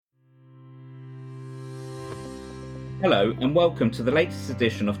Hello and welcome to the latest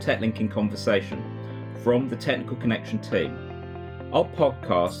edition of TechLink in Conversation from the Technical Connection team. Our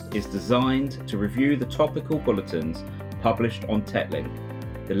podcast is designed to review the topical bulletins published on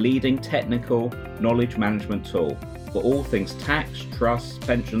TechLink, the leading technical knowledge management tool for all things tax, trusts,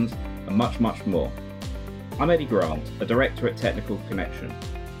 pensions and much more. I'm Eddie Grant, a director at Technical Connection.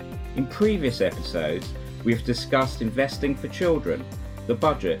 In previous episodes, we have discussed investing for children, the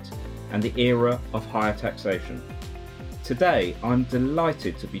budget and the era of higher taxation. Today, I'm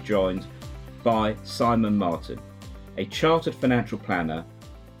delighted to be joined by Simon Martin, a chartered financial planner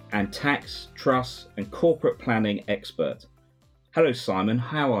and tax, trust and corporate planning expert. Hello, Simon.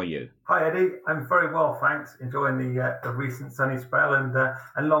 How are you? Hi, Eddie. I'm very well, thanks. Enjoying the recent sunny spell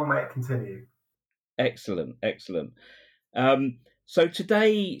and long may it continue. Excellent. So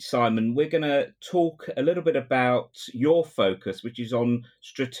today, Simon, we're going to talk a little bit about your focus, which is on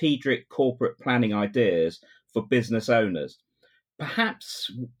strategic corporate planning ideas for business owners.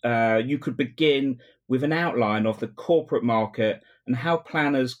 Perhaps you could begin with an outline of the corporate market and how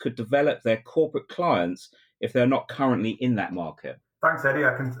planners could develop their corporate clients if they're not currently in that market. Thanks, Eddie.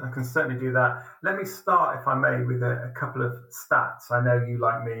 I can certainly do that. Let me start, if I may, with a couple of stats. I know you,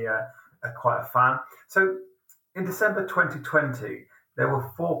 like me, are quite a fan. So in December 2020, there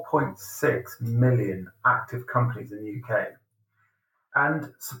were 4.6 million active companies in the UK. And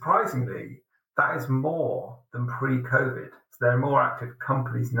surprisingly, that is more than pre-COVID. So there are more active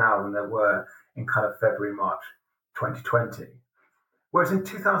companies now than there were in kind of February, March 2020. Whereas in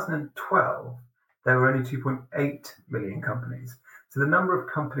 2012, there were only 2.8 million companies. So the number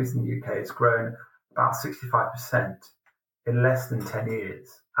of companies in the UK has grown about 65% in less than 10 years.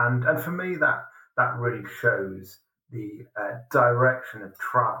 And for me, that really shows the direction of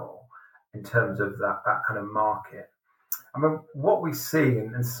travel in terms of that kind of market. I mean, what we see,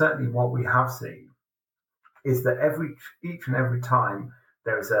 and certainly what we have seen, is that each and every time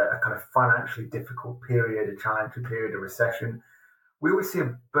there is a kind of financially difficult period, a challenging period, a recession, we always see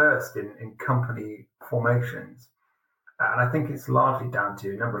a burst in company formations. And I think it's largely down to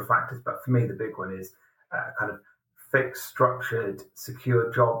a number of factors, but for me, the big one is kind of fixed, structured,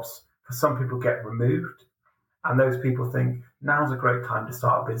 secure jobs. For some people get removed, and those people think, now's a great time to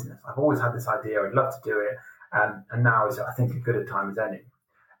start a business. I've always had this idea, I'd love to do it. And now is, I think, as good a time as any.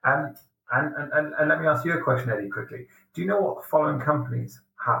 And let me ask you a question, Eddie, quickly. Do you know what the following companies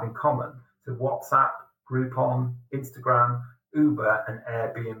have in common? So WhatsApp, Groupon, Instagram, Uber, and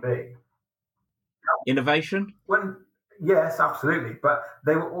Airbnb. Innovation? Yes, absolutely. But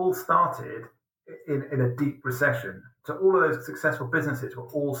they were all started in a deep recession. So all of those successful businesses were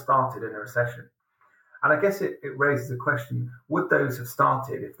all started in a recession. And I guess it raises the question, would those have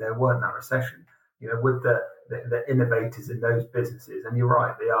started if there weren't that recession? You know, would the innovators in those businesses, and you're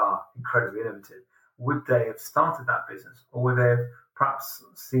right, they are incredibly innovative, would they have started that business, or would they have perhaps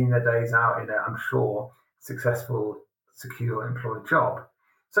seen their days out in a, I'm sure, successful, secure, employed job?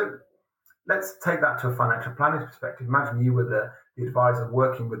 So let's take that to a financial planning perspective. Imagine you were the advisor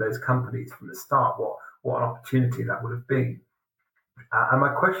working with those companies from the start. What an opportunity that would have been. And my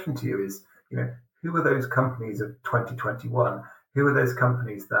question to you is, you know, who are those companies of 2021? Who are those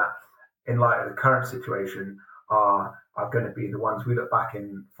companies that, in light of the current situation, are going to be the ones we look back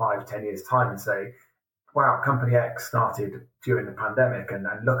in 5-10 years' time and say, wow, company X started during the pandemic and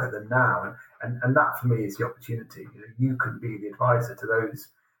look at them now. And that, for me, is the opportunity. You know, you can be the advisor to those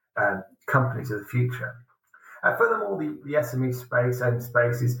companies of the future. Furthermore, the SME space, own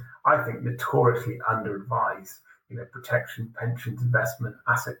space, is, I think, notoriously under-advised. You know, protection, pensions, investment,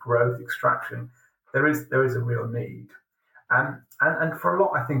 asset growth, extraction. There is a real need. And for a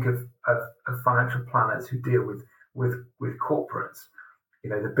lot, I think, of financial planners who deal with corporates, you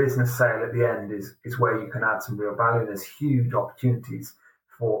know, the business sale at the end is where you can add some real value. And there's huge opportunities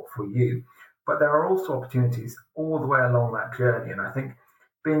for you. But there are also opportunities all the way along that journey. And I think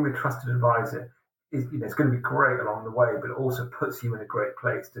being the trusted advisor is, you know, it's going to be great along the way, but it also puts you in a great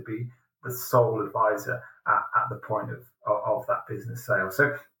place to be the sole advisor at the point of that business sale.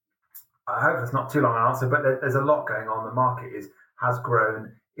 So I hope that's not too long an answer, but there's a lot going on. The market has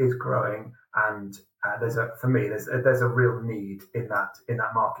grown, is growing, and there's a real need in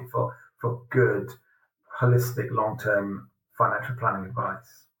that market for good, holistic, long-term financial planning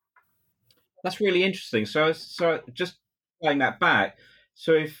advice. That's really interesting. So just playing that back.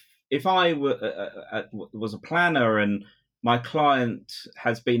 So if I was a planner and my client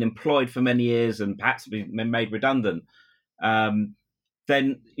has been employed for many years and perhaps been made redundant,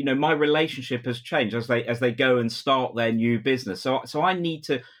 then, you know, my relationship has changed as they go and start their new business. So I need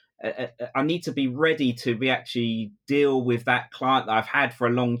to I need to be ready to be actually deal with that client that I've had for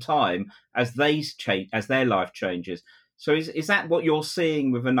a long time as they change, as their life changes. So is that what you're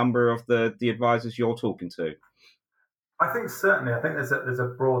seeing with a number of the advisors you're talking to? I think certainly. I think there's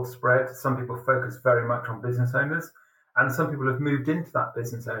a broad spread. Some people focus very much on business owners, and some people have moved into that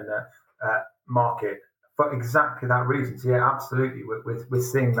business owner market for exactly that reason. So yeah, absolutely, we're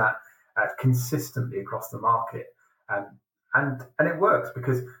seeing that consistently across the market, and it works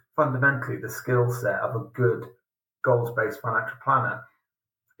because fundamentally the skill set of a good goals-based financial planner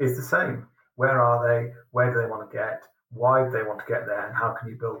is the same. Where are they? Where do they want to get? Why do they want to get there? And how can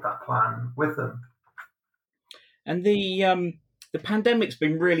you build that plan with them? And the pandemic's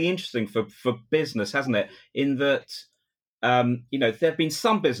been really interesting for business, hasn't it? In that there have been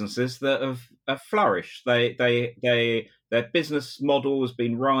some businesses that have flourished. Their business model has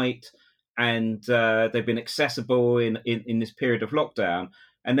been right, and they've been accessible in this period of lockdown.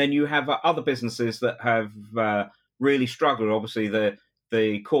 And then you have other businesses that have really struggled. Obviously,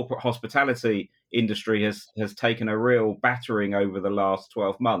 the corporate hospitality industry has taken a real battering over the last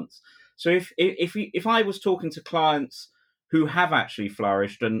 12 months. So if I was talking to clients who have actually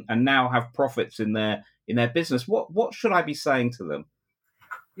flourished and now have profits in their business, what should I be saying to them?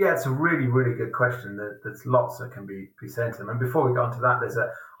 Yeah, it's a really, really good question. There's lots that can be said to them. And before we go on to that,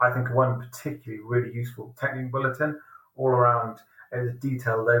 I think, one particularly really useful technical bulletin all around a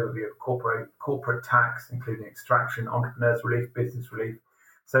detailed overview of corporate tax, including extraction, entrepreneurs relief, business relief.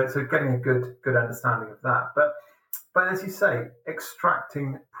 So getting a good understanding of that. But as you say,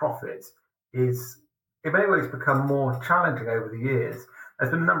 extracting profits is in many ways become more challenging over the years.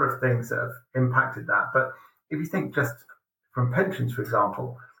 There's been a number of things that have impacted that. But if you think just from pensions, for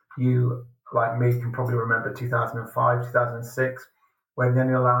example, you, like me, can probably remember 2005, 2006, when the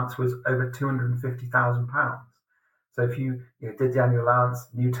annual allowance was over £250,000. So if you did the annual allowance,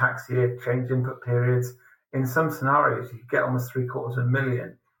 new tax year, change input periods, in some scenarios, you could get almost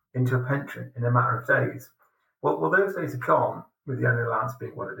 £750,000 into a pension in a matter of days. Well, those days are gone with the annual allowance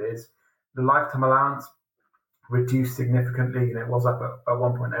being what it is. The lifetime allowance reduced significantly. It was up at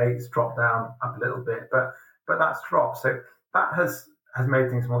 1.8, it's dropped down up a little bit, but that's dropped. So that has made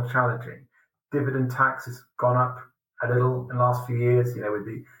things more challenging. Dividend tax has gone up a little in the last few years, with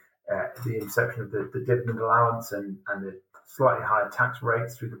the inception of the dividend allowance and the slightly higher tax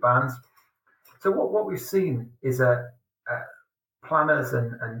rates through the bands. So what we've seen is planners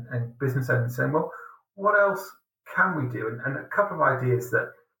and business owners saying, well, what else can we do? And a couple of ideas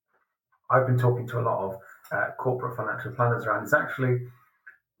that I've been talking to a lot of corporate financial planners around is actually,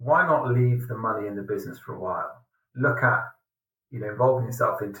 why not leave the money in the business for a while? Look at, involving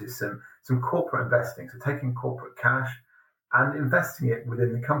yourself into some corporate investing. So taking corporate cash and investing it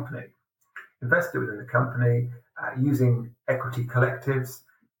within the company. Invest it within the company using equity collectives.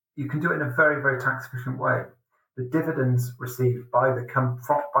 You can do it in a very, very tax efficient way. The dividends received by the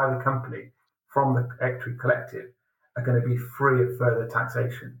company from the equity collective are going to be free of further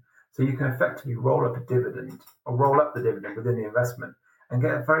taxation. So you can effectively roll up the dividend within the investment and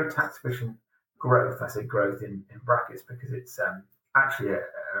get a very tax efficient growth. I say growth in brackets because it's actually a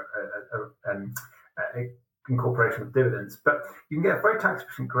incorporation of dividends. But you can get a very tax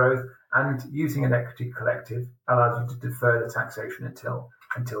efficient growth, and using an equity collective allows you to defer the taxation until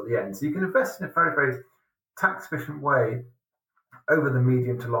the end. So you can invest in a very, very tax efficient way over the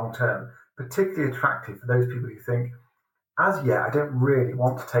medium to long term, particularly attractive for those people who think, as yet, I don't really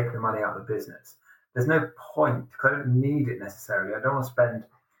want to take the money out of the business. There's no point because I don't need it necessarily. I don't want to spend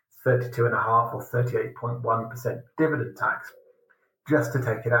 32.5 or 38.1% dividend tax just to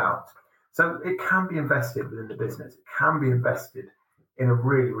take it out. So it can be invested within the business. It can be invested in a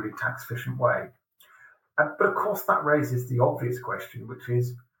really, really tax efficient way. But of course, that raises the obvious question, which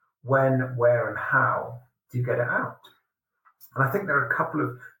is when, where, and how do you get it out? And I think there are a couple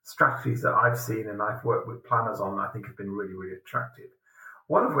of strategies that I've seen and I've worked with planners on that I think have been really, really attractive.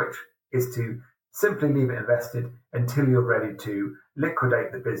 One of which is to simply leave it invested until you're ready to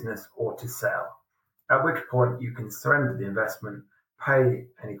liquidate the business or to sell, at which point you can surrender the investment, pay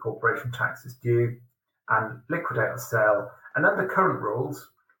any corporation taxes due, and liquidate or sell. And under current rules,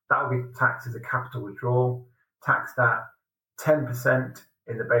 that will be taxed as a capital withdrawal, taxed at 10%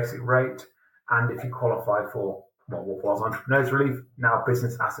 in the basic rate, and if you qualify for what was entrepreneurs relief, now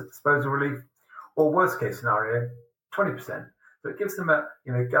business asset disposal relief, or worst case scenario, 20%. So it gives them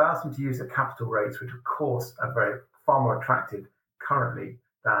allows them to use the capital rates, which of course are far more attractive currently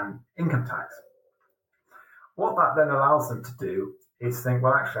than income tax. What that then allows them to do is think,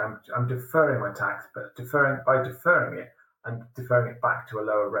 well, actually, I'm deferring my tax, but by deferring it, I'm deferring it back to a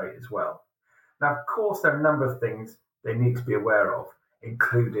lower rate as well. Now, of course, there are a number of things they need to be aware of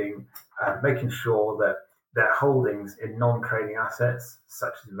including making sure that their holdings in non-trading assets,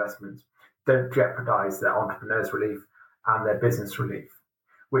 such as investments, don't jeopardize their entrepreneur's relief and their business relief,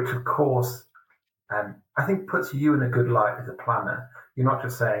 which of course I think puts you in a good light as a planner. You're not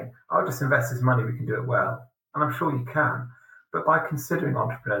just saying, I'll just invest this money, we can do it well. And I'm sure you can. But by considering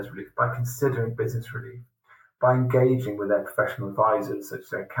entrepreneur's relief, by considering business relief, by engaging with their professional advisors, such as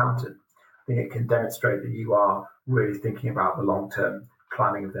their accountant, I think it can demonstrate that you are really thinking about the long-term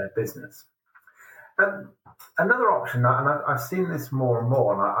planning of their business. Another option, and I've seen this more and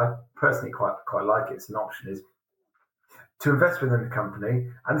more, and I personally quite like it, it's an option, is to invest within the company.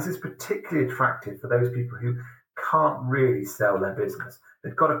 And this is particularly attractive for those people who can't really sell their business.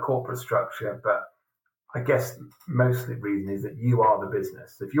 They've got a corporate structure, but I guess mostly the reason is that you are the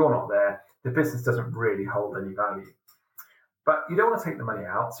business. If you're not there, the business doesn't really hold any value. But you don't want to take the money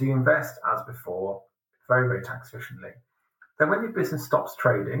out, so you invest as before, very, very tax efficiently. Then when your business stops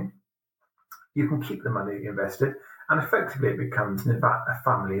trading, you can keep the money you invested, and effectively it becomes a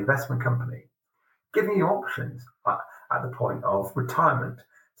family investment company, giving you options at the point of retirement.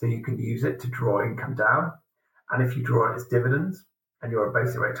 So you can use it to draw income down, and if you draw it as dividends and you're a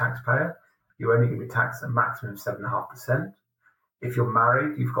basic rate taxpayer, you're only going to be taxed a maximum of 7.5%. If you're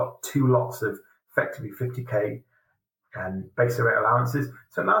married, you've got 2 lots of effectively 50k and basic rate allowances,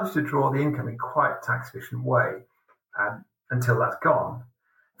 so it allows you to draw the income in quite a tax efficient way until that's gone.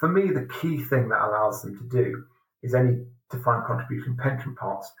 For me, the key thing that allows them to do is any defined contribution pension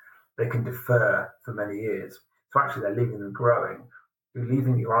pots they can defer for many years. So actually they're leaving them growing. You're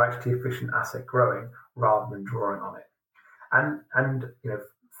leaving your IHT efficient asset growing rather than drawing on it. And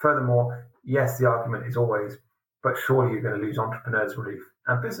furthermore, yes, the argument is always, but surely you're going to lose entrepreneurs relief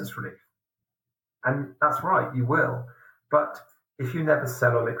and business relief. And that's right, you will. But if you never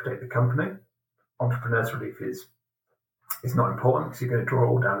sell or liquidate the company, entrepreneurs relief is not important because you're going to draw it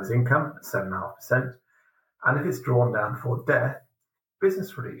all down as income at 7.5%. And if it's drawn down for death,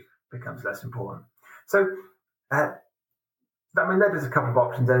 business relief becomes less important. So, there's a couple of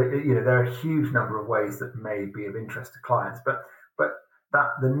options. There are a huge number of ways that may be of interest to clients, but that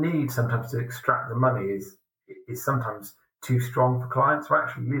the need sometimes to extract the money is sometimes too strong for clients. So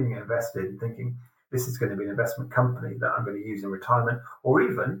actually leaving it invested and thinking this is going to be an investment company that I'm going to use in retirement, or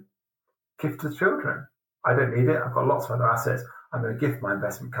even gift to the children. I don't need it. I've got lots of other assets. I'm going to gift my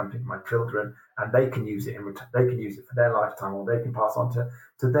investment company to my children, and they can use it they can use it for their lifetime, or they can pass on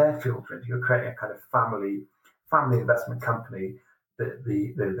to their children. You're creating a kind of family investment company.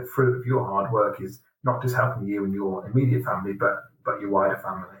 The fruit of your hard work is not just helping you and your immediate family, but your wider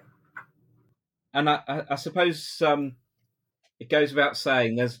family. And I suppose it goes without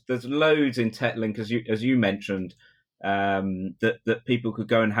saying there's loads in TechLink, as you mentioned, that people could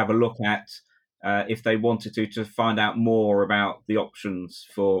go and have a look at if they wanted to find out more about the options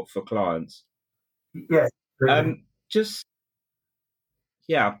for clients. Yes.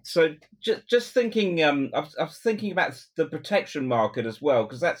 So just thinking, I was thinking about the protection market as well,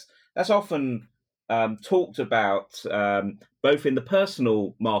 because that's often talked about both in the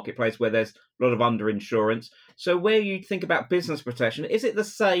personal marketplace where there's a lot of underinsurance. So where you think about business protection, is it the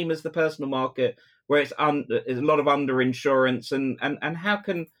same as the personal market where it's a lot of underinsurance, and how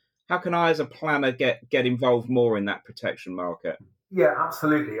can I as a planner get involved more in that protection market? Yeah,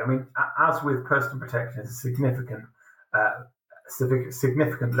 absolutely. I mean, as with personal protection, it's a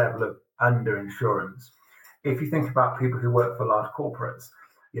significant level of underinsurance. If you think about people who work for large corporates,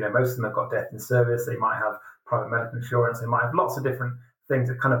 most of them have got death in service. They might have private medical insurance. They might have lots of different things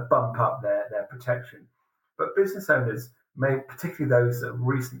that kind of bump up their protection. But business owners, particularly those that have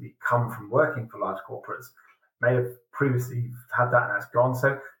recently come from working for large corporates, may have previously had that and that's gone.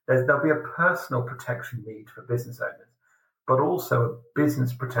 So there'll be a personal protection need for business owners, but also a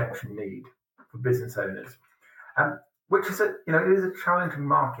business protection need for business owners, which is it is a challenging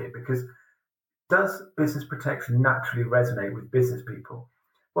market, because does business protection naturally resonate with business people?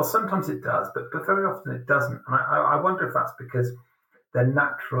 Well, sometimes it does, but very often it doesn't. And I wonder if that's because they're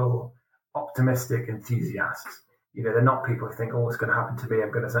natural, optimistic enthusiasts. They're not people who think, it's going to happen to me,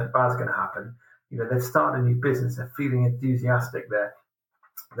 something bad's going to happen. They've started a new business, they're feeling enthusiastic,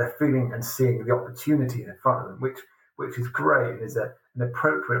 they're feeling and seeing the opportunity in front of them, which is great, is an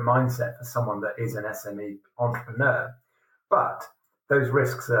appropriate mindset for someone that is an SME entrepreneur. But those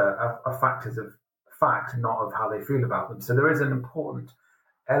risks are factors of fact, not of how they feel about them. So there is an important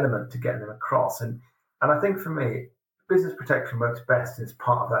element to getting them across. And I think for me, business protection works best as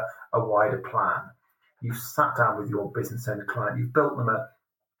part of a wider plan. You've sat down with your business owner client, you've built them a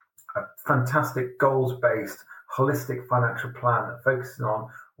fantastic goals-based, holistic financial plan that focuses on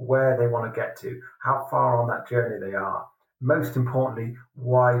where they want to get to, how far on that journey they are, most importantly,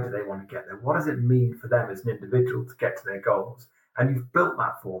 why do they want to get there? What does it mean for them as an individual to get to their goals? And you've built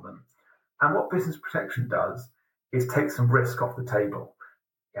that for them. And what business protection does is take some risk off the table.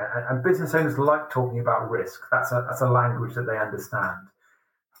 Yeah, and business owners like talking about risk. That's a language that they understand.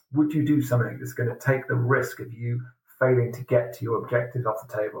 Would you do something that's going to take the risk of you failing to get to your objectives off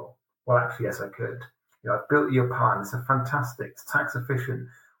the table? Well, actually, yes, I could. I've built your plan. It's fantastic. It's tax efficient.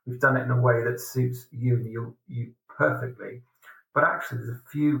 We've done it in a way that suits you and you perfectly. But actually, there's a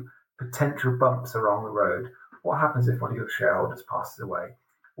few potential bumps along the road. What happens if one of your shareholders passes away?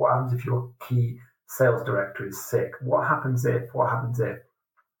 What happens if your key sales director is sick? What happens if?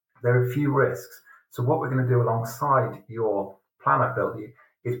 There are a few risks. So what we're going to do alongside your plan I've built you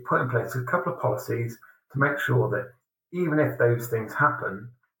is put in place a couple of policies to make sure that even if those things happen,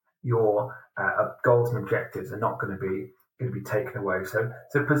 your goals and objectives are not going to be taken away. So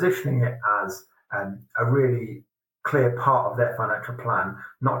positioning it as a really clear part of their financial plan,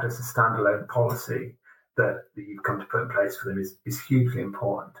 not just a standalone policy that you've come to put in place for them, is hugely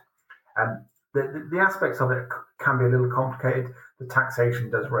important. The aspects of it can be a little complicated. The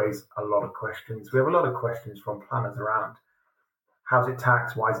taxation does raise a lot of questions. We have a lot of questions from planners around how's it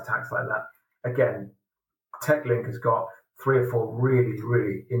taxed, why is it taxed like that? Again, TechLink has got 3 or 4 really,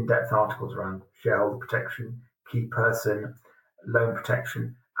 really in-depth articles around shareholder protection, key person, loan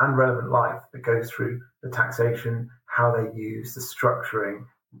protection, and relevant life that goes through the taxation, how they use the structuring,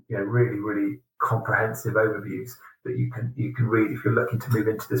 really, really comprehensive overviews that you can read if you're looking to move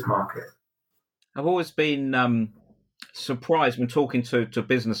into this market. I've always been surprised when talking to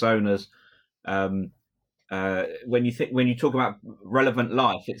business owners when you talk about relevant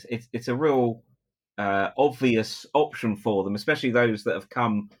life. It's a real obvious option for them, especially those that have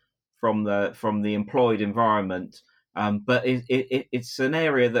come from the employed environment. But it's an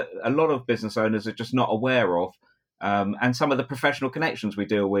area that a lot of business owners are just not aware of, and some of the professional connections we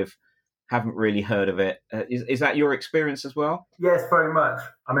deal with haven't really heard of it. Is that your experience as well? Yes, very much.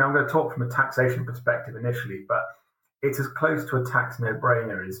 I mean, I'm going to talk from a taxation perspective initially, but it's as close to a tax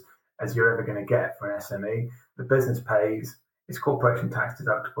no-brainer as you're ever going to get for an SME. The business pays, it's corporation tax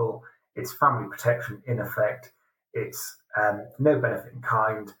deductible, it's family protection in effect, it's no benefit in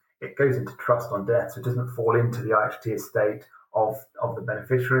kind, it goes into trust on death, so it doesn't fall into the IHT estate of the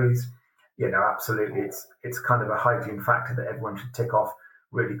beneficiaries. Absolutely, it's kind of a hygiene factor that everyone should tick off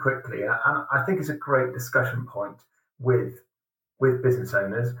really quickly. And I think it's a great discussion point with business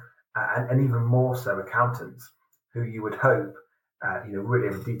owners and even more so accountants who you would hope really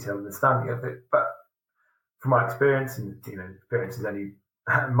have a detailed understanding of it. But from my experience, and experience is only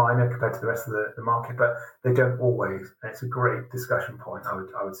minor compared to the rest of the market, but they don't always. And it's a great discussion point, I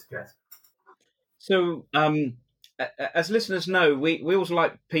would suggest. So, as listeners know, we also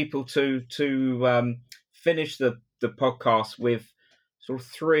like people to finish the podcast with sort of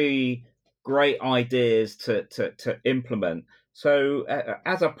 3 great ideas to implement. So,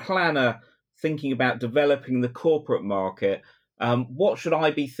 as a planner thinking about developing the corporate market, what should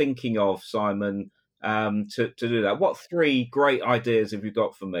I be thinking of, Simon, to do that? What 3 great ideas have you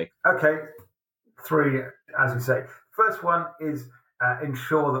got for me? Okay, 3, as you say. First one is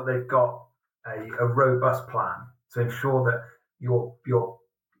ensure that they've got a robust plan. So ensure that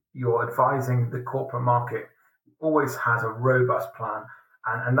you're advising the corporate market always has a robust plan,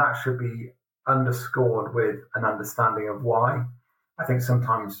 and that should be underscored with an understanding of why. I think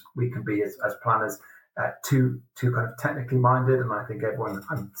sometimes we can be as planners too kind of technically minded, and I think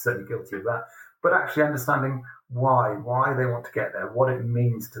I'm certainly guilty of that. But actually understanding why they want to get there, what it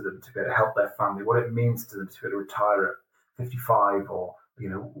means to them to be able to help their family, what it means to them to be able to retire at 55 or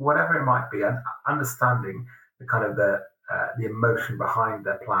whatever it might be, and understanding the kind of the emotion behind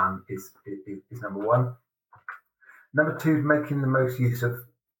their plan is number 1. Number 2, making the most use of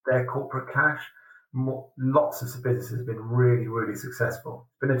their corporate cash. Lots of businesses have been really, really successful.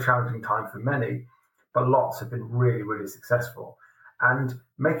 It's been a challenging time for many, but lots have been really, really successful. And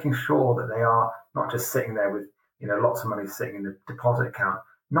making sure that they are not just sitting there with lots of money sitting in the deposit account,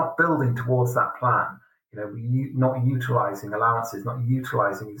 not building towards that plan. Not utilizing allowances, not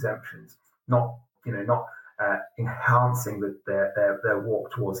utilizing exemptions, not enhancing their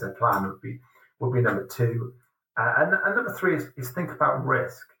walk towards their plan would be number 2. And number 3 is think about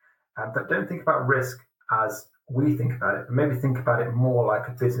risk. But don't think about risk as we think about it, but maybe think about it more like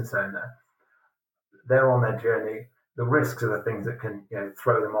a business owner. They're on their journey. The risks are the things that can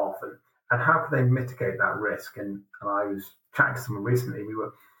throw them off, and how can they mitigate that risk? And I was chatting to someone recently. We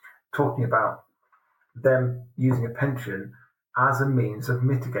were talking about them using a pension as a means of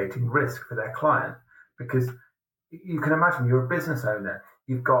mitigating risk for their client, because you can imagine you're a business owner.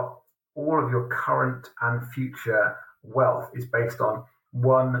 You've got all of your current and future wealth is based on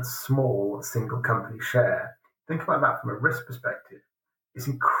one small single company share. Think about that from a risk perspective. It's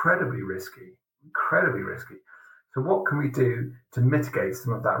incredibly risky, incredibly risky. So what can we do to mitigate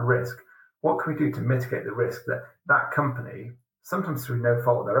some of that risk? What can we do to mitigate the risk that that company, sometimes through no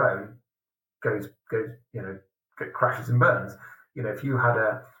fault of their own, crashes and burns? If you had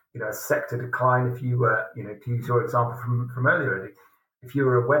a sector decline, if you were, to use your example from earlier, Eddie, if you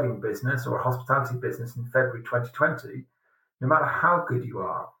were a wedding business or a hospitality business in February 2020, no matter how good you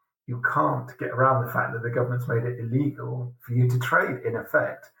are, you can't get around the fact that the government's made it illegal for you to trade, in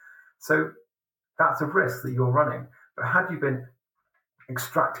effect. So that's a risk that you're running. But had you been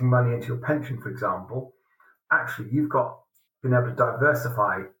extracting money into your pension, for example, actually you've been able to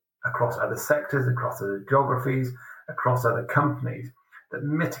diversify across other sectors, across other geographies, across other companies, that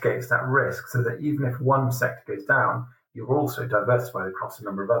mitigates that risk, so that even if one sector goes down, you're also diversified across a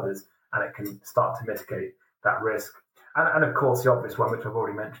number of others, and it can start to mitigate that risk. And of course, the obvious one, which I've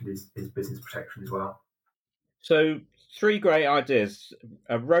already mentioned, is business protection as well. So 3 great ideas: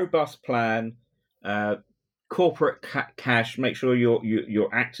 a robust plan, corporate cash. Make sure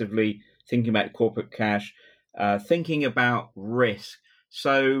you're actively thinking about corporate cash, thinking about risk.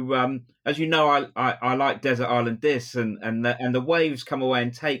 So as you know, I like Desert Island Discs, and the waves come away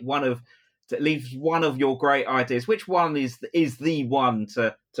and take leaves one of your great ideas. Which one is the one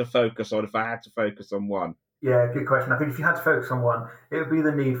to focus on, if I had to focus on one? Yeah, good question. I think if you had to focus on one, it would be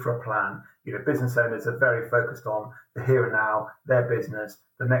the need for a plan. Business owners are very focused on the here and now, their business,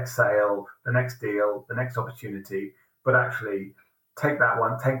 the next sale, the next deal, the next opportunity. But actually, take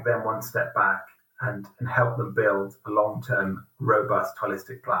them one step back and help them build a long-term, robust,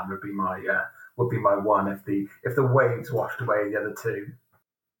 holistic plan would be my one. If the waves washed away the other two.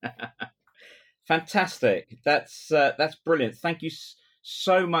 Fantastic. That's brilliant. Thank you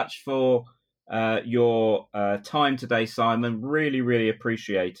so much for your time today, Simon. Really, really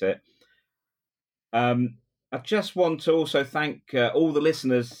appreciate it. I just want to also thank all the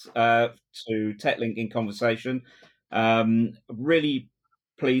listeners to TechLink in Conversation. Really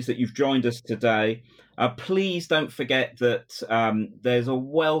pleased that you've joined us today. Please don't forget that there's a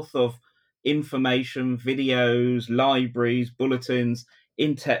wealth of information, videos, libraries, bulletins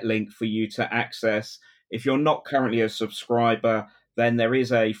in TechLink for you to access. If you're not currently a subscriber, then there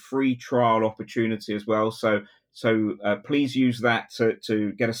is a free trial opportunity as well. So please use that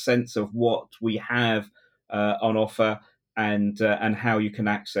to get a sense of what we have on offer and how you can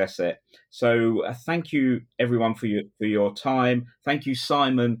access it. So thank you everyone for your time. Thank you,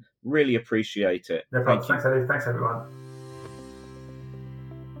 Simon. Really appreciate it. No problem. Thanks, Eddie. Thanks, everyone.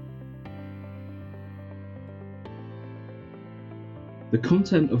 The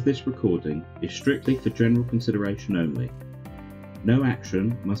content of this recording is strictly for general consideration only. No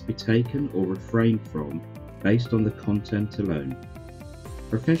action must be taken or refrained from based on the content alone.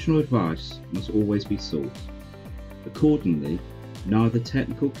 Professional advice must always be sought. Accordingly, neither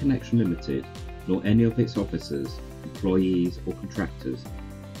Technical Connection Limited nor any of its officers, employees or contractors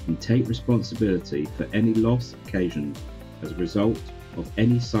can take responsibility for any loss occasioned as a result of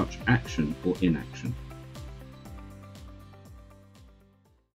any such action or inaction.